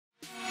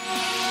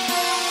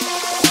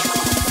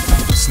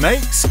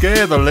Snakes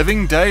scare the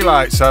living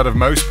daylights out of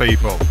most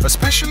people,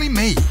 especially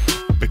me,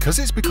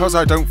 because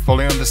I don't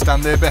fully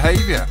understand their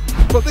behaviour,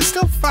 but they're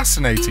still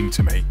fascinating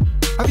to me.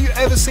 Have you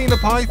ever seen a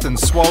python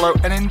swallow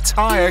an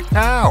entire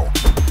cow?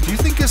 Do you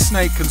think a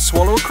snake can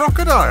swallow a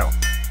crocodile?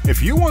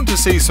 If you want to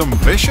see some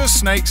vicious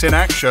snakes in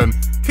action,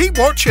 keep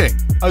watching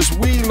as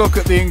we look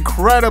at the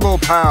incredible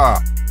power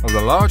of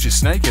the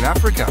largest snake in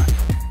Africa.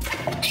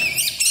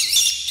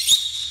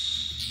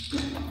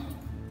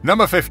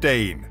 Number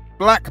 15.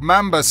 Black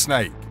Mamba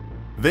Snake.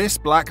 This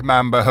black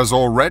mamba has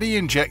already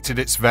injected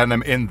its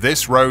venom in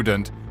this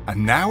rodent,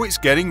 and now it's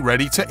getting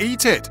ready to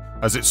eat it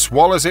as it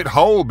swallows it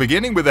whole,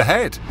 beginning with the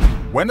head.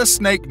 When a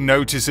snake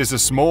notices a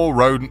small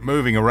rodent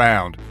moving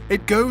around,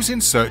 it goes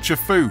in search of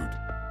food.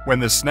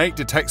 When the snake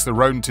detects the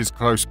rodent is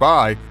close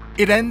by,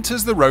 it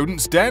enters the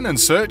rodent's den and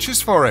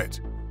searches for it.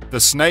 The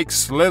snake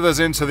slithers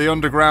into the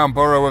underground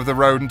burrow of the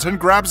rodent and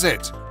grabs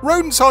it.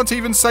 Rodents aren't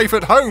even safe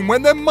at home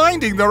when they're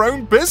minding their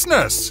own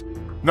business.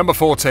 Number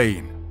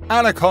 14.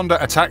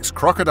 Anaconda attacks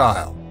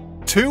crocodile.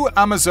 Two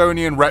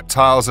Amazonian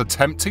reptiles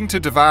attempting to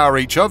devour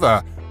each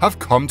other have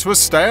come to a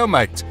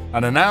stalemate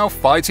and are now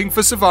fighting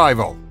for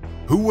survival.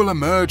 Who will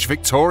emerge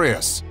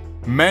victorious?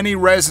 Many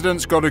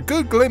residents got a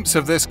good glimpse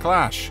of this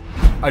clash.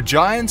 A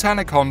giant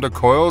anaconda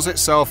coils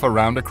itself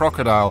around a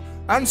crocodile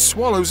and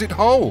swallows it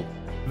whole.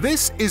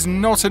 This is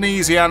not an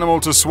easy animal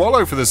to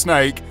swallow for the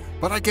snake,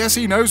 but I guess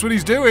he knows what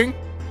he's doing.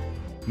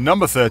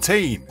 Number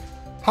 13.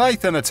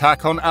 Python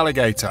attack on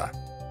alligator.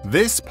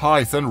 This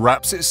python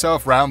wraps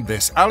itself round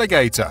this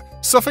alligator,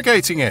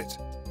 suffocating it.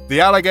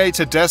 The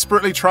alligator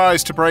desperately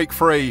tries to break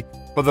free,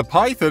 but the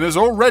python has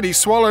already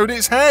swallowed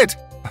its head.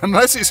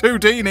 Unless it's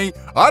Houdini,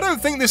 I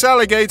don't think this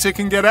alligator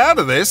can get out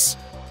of this.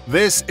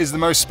 This is the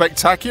most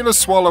spectacular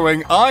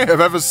swallowing I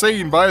have ever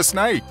seen by a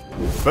snake.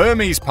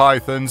 Burmese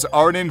pythons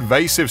are an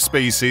invasive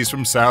species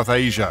from South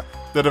Asia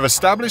that have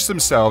established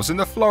themselves in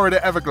the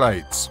Florida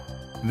Everglades.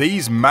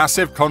 These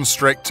massive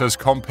constrictors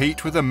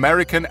compete with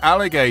American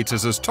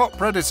alligators as top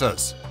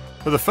predators.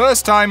 For the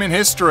first time in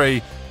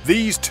history,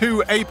 these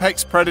two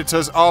apex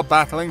predators are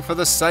battling for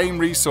the same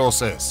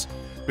resources.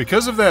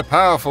 Because of their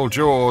powerful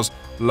jaws,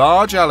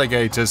 large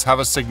alligators have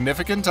a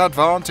significant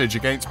advantage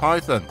against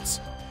pythons.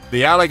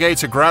 The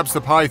alligator grabs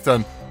the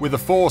python with a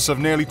force of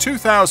nearly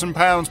 2,000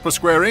 pounds per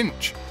square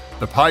inch.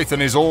 The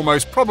python is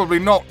almost probably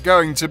not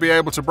going to be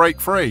able to break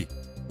free.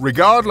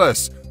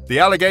 Regardless, the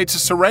alligator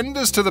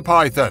surrenders to the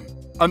python.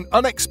 An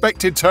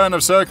unexpected turn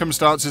of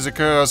circumstances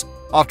occurs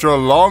after a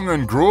long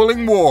and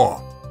grueling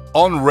war.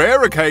 On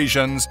rare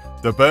occasions,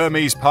 the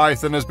Burmese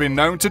python has been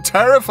known to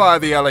terrify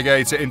the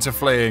alligator into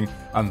fleeing,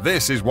 and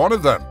this is one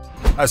of them.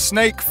 A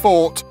snake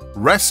fought,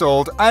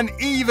 wrestled, and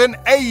even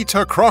ate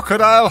a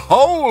crocodile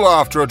whole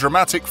after a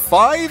dramatic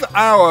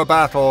 5-hour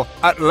battle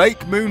at Lake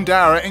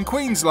Moondarra in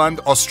Queensland,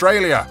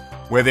 Australia,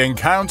 where the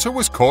encounter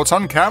was caught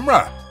on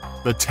camera.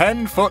 The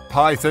 10-foot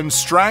python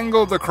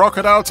strangled the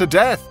crocodile to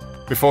death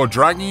before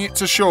dragging it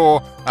to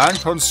shore and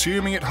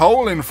consuming it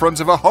whole in front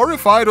of a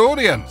horrified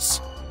audience.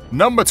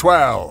 Number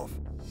 12.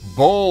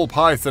 Ball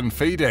python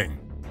feeding.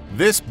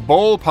 This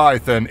ball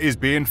python is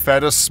being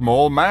fed a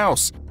small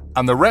mouse,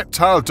 and the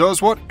reptile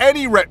does what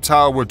any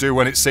reptile would do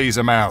when it sees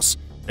a mouse.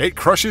 It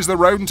crushes the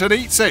rodent and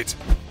eats it.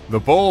 The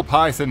ball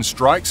python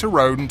strikes a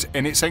rodent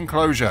in its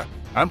enclosure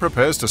and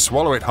prepares to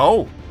swallow it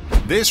whole.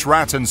 This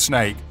rat and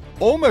snake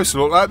almost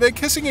look like they're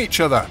kissing each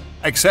other,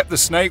 except the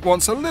snake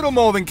wants a little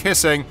more than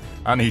kissing,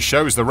 and he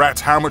shows the rat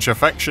how much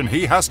affection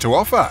he has to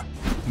offer.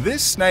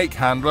 This snake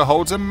handler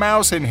holds a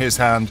mouse in his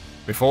hand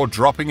before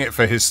dropping it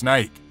for his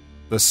snake.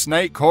 The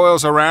snake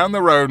coils around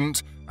the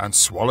rodent and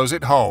swallows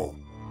it whole.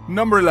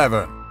 Number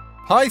 11.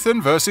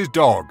 Python versus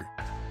dog.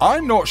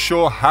 I'm not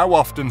sure how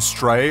often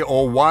stray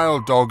or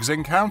wild dogs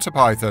encounter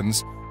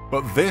pythons,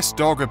 but this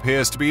dog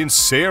appears to be in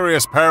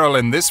serious peril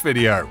in this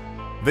video.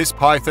 This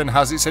python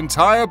has its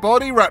entire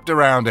body wrapped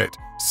around it,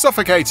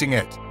 suffocating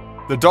it.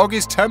 The dog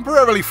is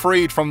temporarily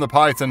freed from the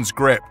python's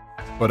grip,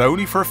 but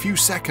only for a few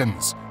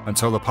seconds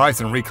until the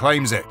python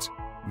reclaims it.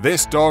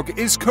 This dog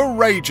is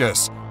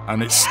courageous,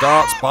 and it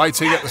starts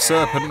biting at the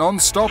serpent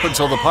non-stop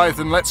until the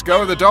python lets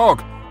go of the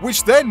dog,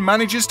 which then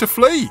manages to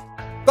flee.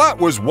 That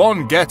was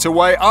one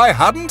getaway I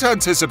hadn't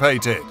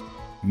anticipated.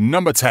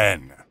 Number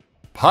 10.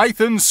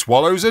 Python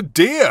swallows a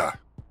deer.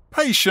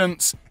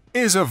 Patience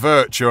is a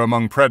virtue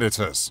among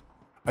predators.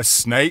 A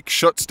snake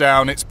shuts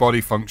down its body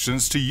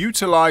functions to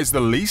utilize the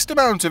least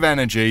amount of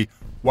energy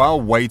while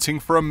waiting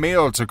for a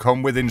meal to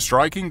come within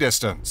striking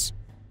distance.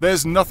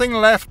 There's nothing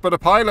left but a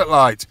pilot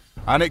light,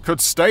 and it could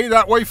stay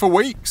that way for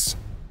weeks.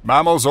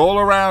 Mammals all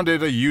around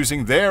it are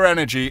using their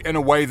energy in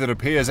a way that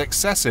appears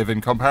excessive in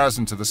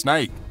comparison to the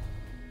snake.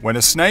 When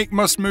a snake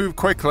must move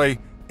quickly,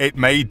 it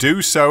may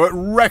do so at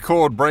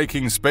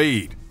record-breaking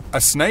speed.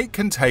 A snake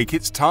can take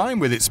its time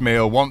with its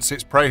meal once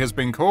its prey has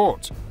been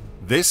caught.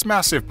 This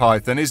massive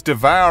python is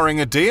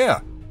devouring a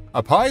deer.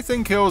 A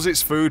python kills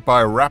its food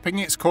by wrapping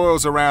its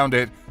coils around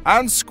it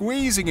and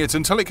squeezing it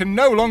until it can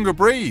no longer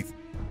breathe.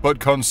 But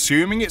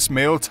consuming its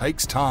meal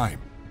takes time.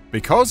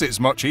 Because it's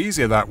much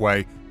easier that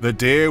way, the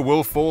deer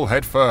will fall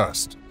head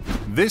first.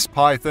 This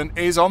python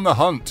is on the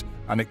hunt,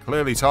 and it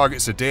clearly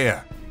targets a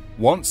deer.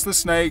 Once the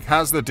snake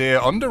has the deer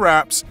under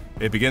wraps,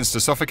 it begins to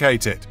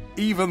suffocate it,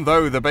 even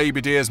though the baby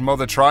deer's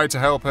mother tried to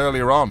help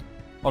earlier on.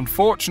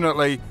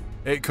 Unfortunately,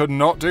 it could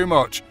not do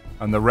much,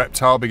 and the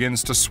reptile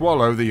begins to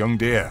swallow the young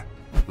deer.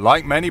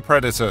 Like many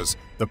predators,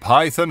 the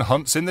python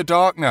hunts in the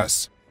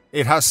darkness.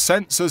 It has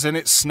sensors in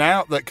its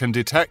snout that can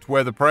detect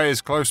where the prey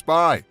is close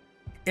by.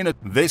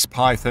 This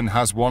python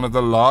has one of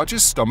the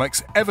largest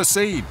stomachs ever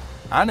seen,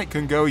 and it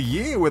can go a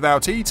year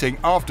without eating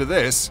after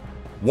this.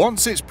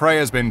 Once its prey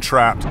has been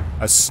trapped,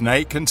 a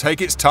snake can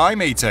take its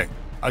time eating.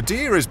 A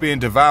deer is being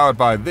devoured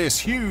by this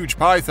huge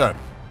python.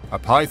 A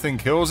python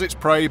kills its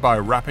prey by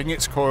wrapping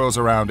its coils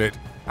around it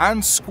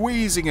and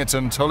squeezing it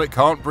until it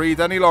can't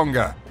breathe any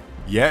longer.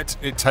 Yet,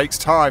 it takes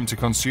time to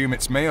consume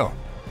its meal.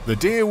 The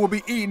deer will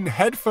be eaten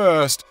head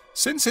first,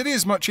 since it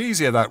is much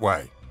easier that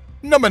way.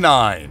 Number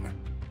 9.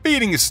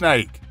 Feeding a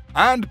snake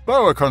and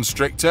boa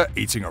constrictor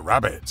eating a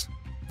rabbit.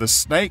 The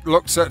snake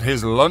looks at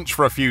his lunch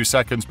for a few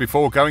seconds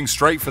before going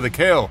straight for the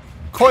kill,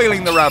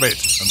 coiling the rabbit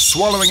and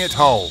swallowing it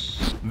whole.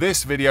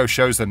 This video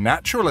shows the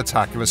natural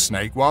attack of a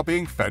snake while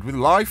being fed with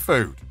live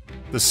food.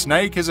 The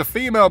snake is a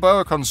female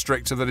boa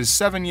constrictor that is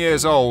 7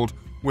 years old,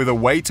 with a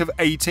weight of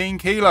 18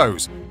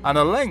 kilos and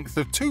a length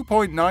of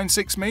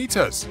 2.96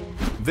 meters.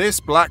 This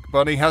black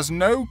bunny has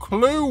no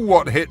clue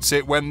what hits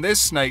it when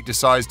this snake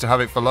decides to have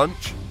it for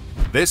lunch.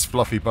 This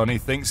fluffy bunny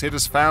thinks it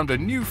has found a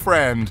new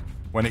friend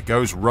when it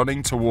goes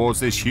running towards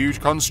this huge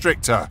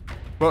constrictor,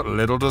 but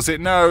little does it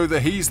know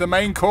that he's the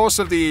main course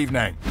of the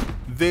evening.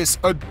 This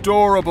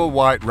adorable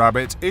white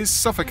rabbit is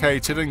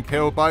suffocated and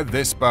killed by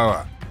this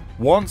boa.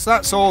 Once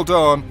that's all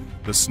done,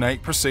 the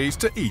snake proceeds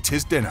to eat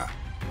his dinner.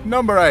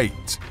 Number 8.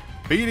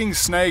 Feeding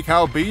snake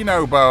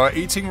albino boa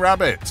eating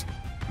rabbit.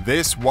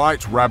 This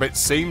white rabbit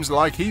seems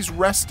like he's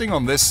resting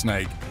on this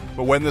snake,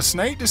 but when the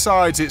snake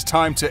decides it's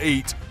time to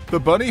eat, the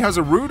bunny has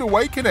a rude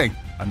awakening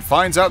and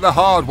finds out the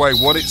hard way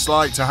what it's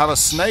like to have a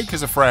snake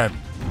as a friend.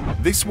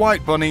 This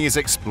white bunny is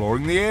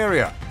exploring the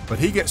area, but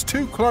he gets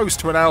too close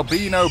to an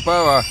albino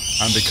boa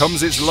and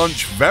becomes its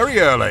lunch very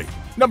early.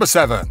 Number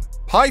 7.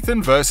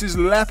 Python versus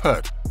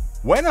leopard.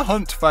 When a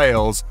hunt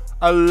fails,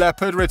 a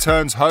leopard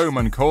returns home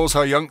and calls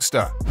her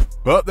youngster,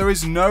 but there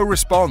is no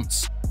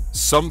response.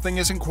 Something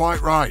isn't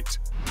quite right.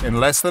 In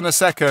less than a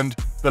second,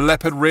 the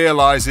leopard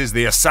realizes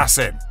the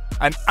assassin,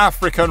 an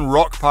African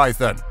rock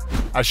python.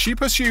 As she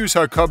pursues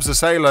her cub's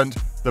assailant,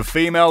 the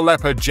female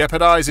leopard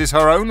jeopardizes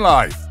her own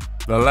life.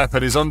 The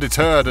leopard is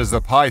undeterred as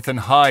the python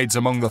hides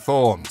among the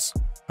thorns.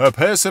 Her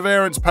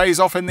perseverance pays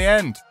off in the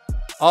end.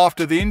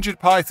 After the injured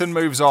python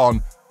moves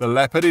on, the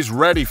leopard is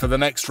ready for the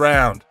next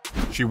round.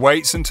 She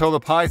waits until the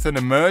python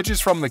emerges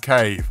from the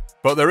cave,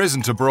 but there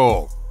isn't a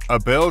brawl. A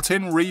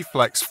built-in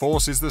reflex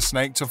forces the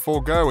snake to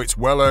forego its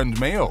well-earned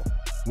meal.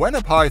 When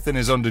a python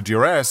is under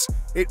duress,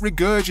 it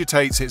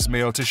regurgitates its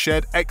meal to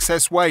shed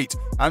excess weight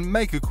and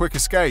make a quick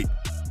escape.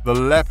 The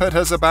leopard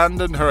has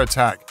abandoned her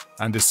attack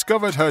and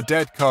discovered her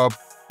dead cub,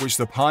 which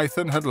the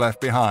python had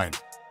left behind.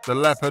 The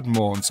leopard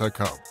mourns her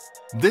cub.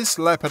 This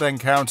leopard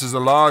encounters a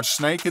large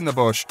snake in the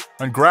bush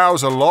and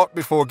growls a lot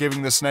before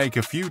giving the snake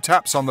a few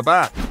taps on the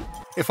back.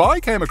 If I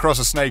came across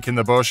a snake in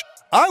the bush,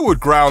 I would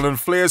growl and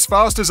flee as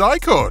fast as I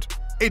could.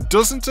 It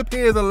doesn't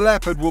appear the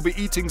leopard will be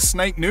eating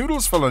snake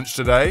noodles for lunch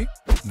today.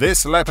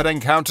 This leopard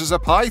encounters a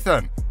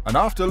python, and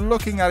after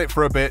looking at it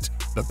for a bit,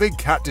 the big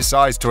cat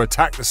decides to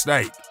attack the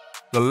snake.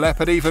 The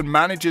leopard even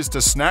manages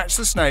to snatch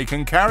the snake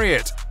and carry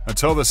it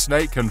until the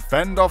snake can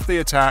fend off the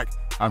attack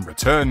and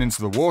return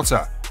into the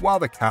water while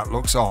the cat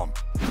looks on.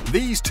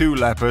 These two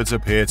leopards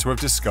appear to have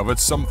discovered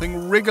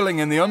something wriggling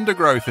in the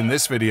undergrowth in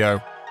this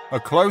video.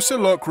 A closer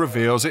look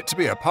reveals it to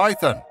be a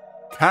python.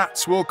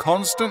 Cats will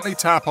constantly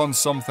tap on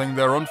something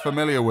they're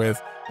unfamiliar with,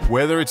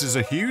 whether it is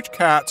a huge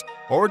cat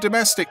or a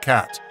domestic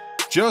cat,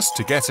 just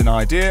to get an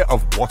idea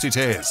of what it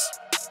is.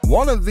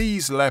 One of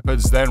these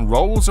leopards then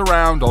rolls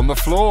around on the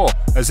floor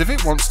as if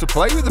it wants to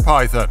play with the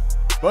python,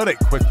 but it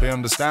quickly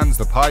understands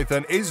the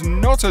python is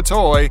not a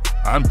toy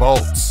and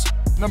bolts.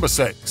 Number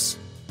 6.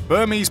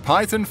 Burmese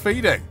python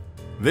feeding.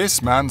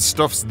 This man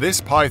stuffs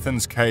this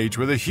python's cage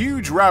with a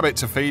huge rabbit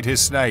to feed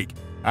his snake,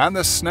 and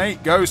the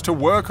snake goes to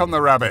work on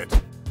the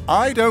rabbit.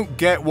 I don't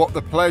get what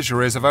the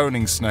pleasure is of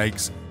owning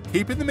snakes,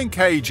 keeping them in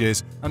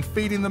cages and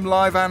feeding them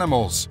live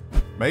animals.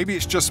 Maybe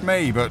it's just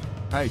me, but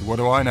hey, what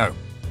do I know?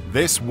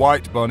 This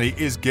white bunny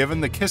is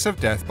given the kiss of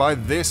death by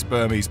this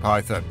Burmese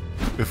python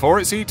before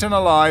it's eaten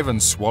alive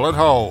and swallowed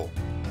whole.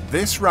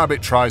 This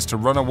rabbit tries to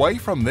run away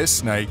from this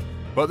snake,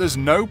 but there's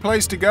no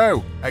place to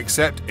go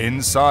except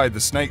inside the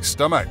snake's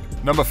stomach.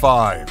 Number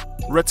 5.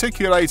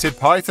 Reticulated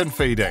python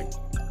feeding.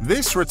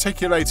 This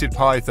reticulated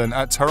python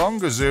at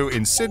Taronga Zoo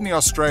in Sydney,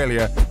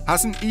 Australia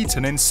hasn't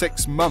eaten in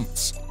 6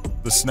 months.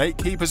 The snake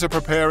keepers are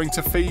preparing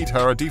to feed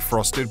her a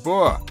defrosted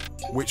boa,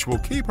 which will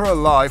keep her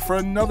alive for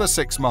another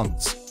 6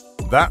 months.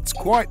 That's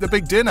quite the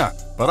big dinner,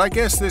 but I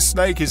guess this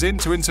snake is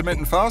into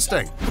intermittent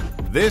fasting.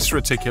 This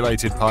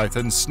reticulated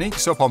python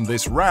sneaks up on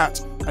this rat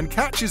and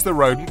catches the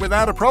rodent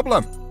without a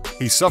problem.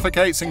 He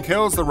suffocates and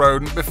kills the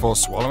rodent before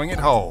swallowing it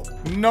whole.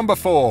 Number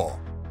 4.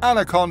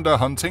 Anaconda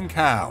hunting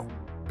cow.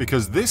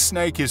 Because this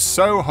snake is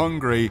so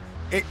hungry,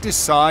 it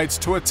decides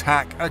to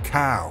attack a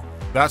cow.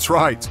 That's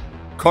right.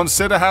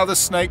 Consider how the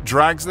snake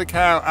drags the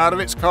cow out of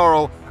its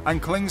corral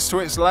and clings to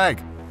its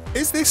leg.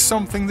 Is this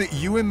something that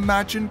you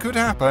imagine could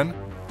happen?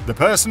 The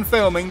person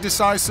filming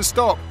decides to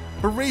stop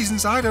for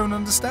reasons I don't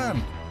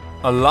understand.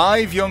 A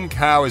live young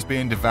cow is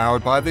being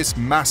devoured by this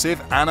massive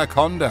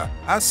anaconda.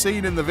 As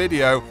seen in the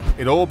video,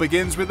 it all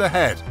begins with the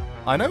head.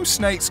 I know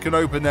snakes can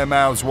open their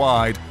mouths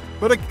wide,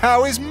 but a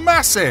cow is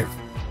massive.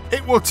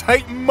 It will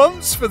take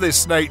months for this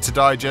snake to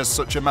digest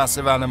such a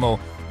massive animal,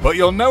 but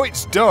you'll know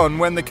it's done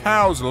when the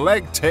cow's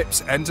leg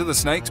tips enter the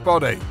snake's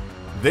body.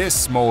 This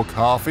small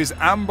calf is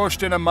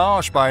ambushed in a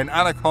marsh by an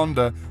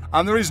anaconda,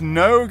 and there is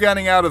no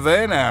getting out of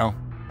there now.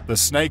 The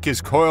snake is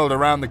coiled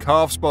around the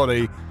calf's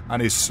body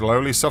and is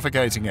slowly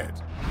suffocating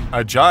it.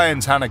 A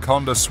giant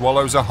anaconda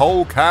swallows a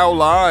whole cow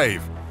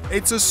live.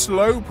 It's a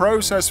slow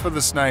process for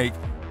the snake,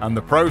 and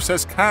the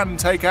process can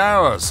take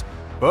hours.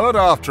 But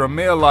after a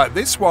meal like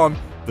this one,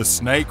 the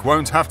snake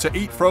won't have to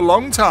eat for a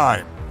long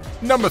time.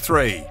 Number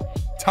 3.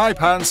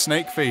 Taipan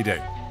snake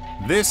feeding.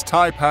 This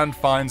taipan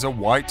finds a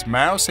white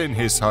mouse in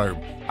his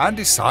home and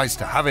decides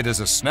to have it as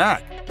a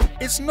snack.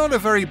 It's not a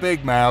very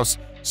big mouse,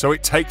 so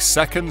it takes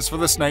seconds for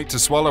the snake to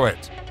swallow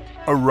it.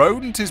 A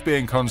rodent is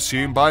being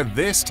consumed by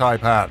this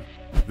taipan.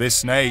 This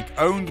snake,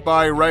 owned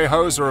by Ray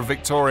Hoser of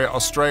Victoria,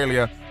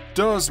 Australia,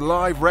 does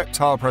live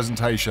reptile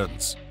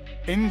presentations.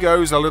 In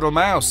goes a little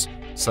mouse,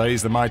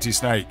 says the mighty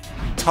snake.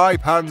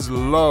 Taipans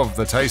love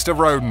the taste of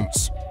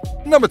rodents.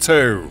 Number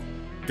 2.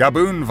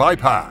 Gaboon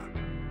viper.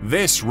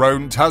 This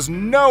rodent has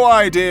no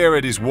idea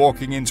it is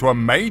walking into a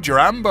major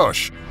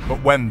ambush,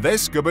 but when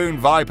this gaboon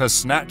viper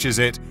snatches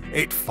it,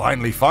 it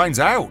finally finds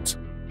out.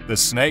 The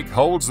snake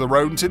holds the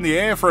rodent in the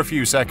air for a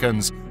few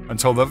seconds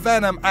until the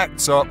venom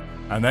acts up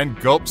and then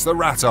gulps the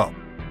rat up.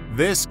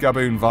 This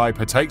gaboon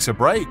viper takes a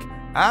break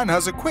and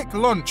has a quick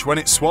lunch when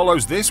it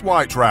swallows this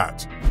white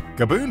rat.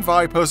 Gaboon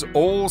vipers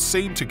all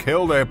seem to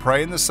kill their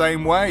prey in the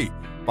same way,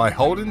 by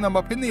holding them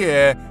up in the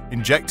air,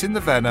 injecting the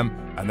venom,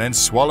 and then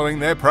swallowing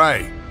their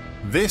prey.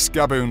 This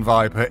gaboon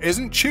viper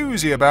isn't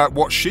choosy about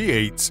what she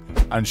eats,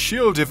 and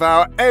she'll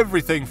devour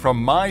everything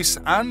from mice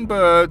and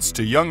birds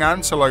to young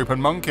antelope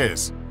and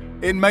monkeys.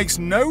 It makes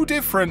no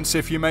difference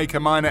if you make a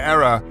minor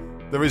error.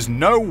 There is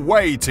no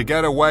way to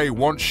get away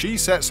once she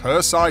sets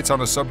her sight on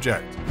a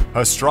subject.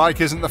 Her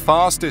strike isn't the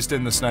fastest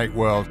in the snake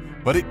world,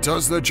 but it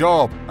does the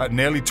job at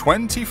nearly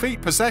 20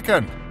 feet per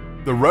second.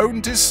 The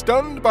rodent is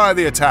stunned by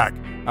the attack,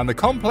 and the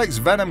complex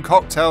venom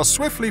cocktail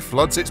swiftly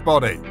floods its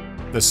body.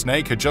 The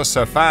snake adjusts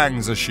her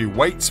fangs as she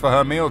waits for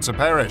her meal to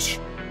perish.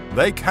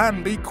 They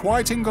can be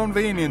quite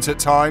inconvenient at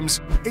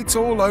times. It's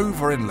all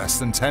over in less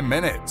than 10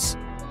 minutes.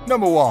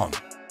 Number 1.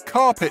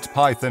 Carpet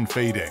python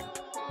feeding.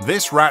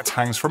 This rat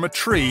hangs from a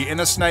tree in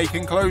a snake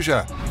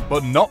enclosure,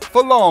 but not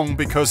for long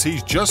because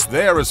he's just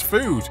there as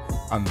food,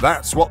 and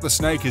that's what the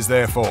snake is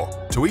there for,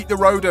 to eat the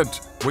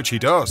rodent, which he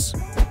does.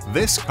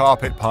 This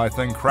carpet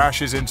python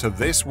crashes into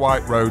this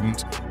white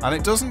rodent, and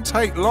it doesn't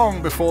take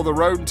long before the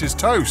rodent is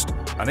toast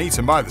and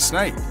eaten by the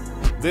snake.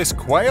 This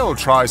quail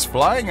tries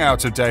flying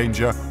out of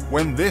danger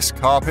when this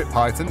carpet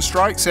python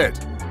strikes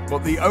it,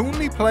 but the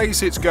only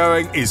place it's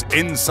going is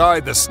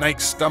inside the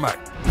snake's stomach.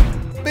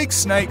 Big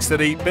snakes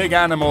that eat big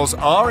animals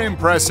are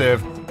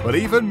impressive, but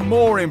even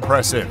more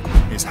impressive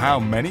is how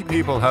many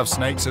people have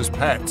snakes as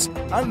pets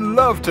and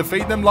love to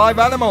feed them live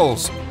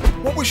animals.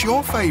 What was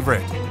your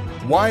favorite?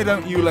 Why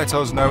don't you let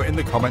us know in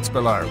the comments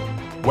below?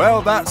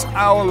 Well, that's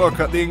our look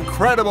at the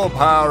incredible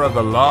power of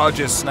the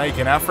largest snake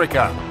in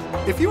Africa.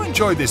 If you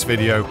enjoyed this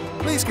video,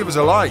 please give us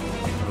a like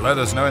and let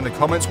us know in the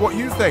comments what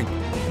you think.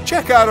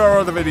 Check out our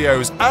other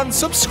videos and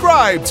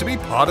subscribe to be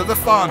part of the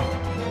fun.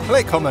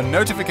 Click on the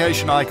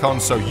notification icon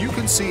so you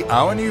can see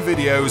our new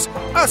videos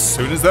as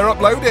soon as they're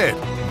uploaded.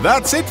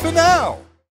 That's it for now.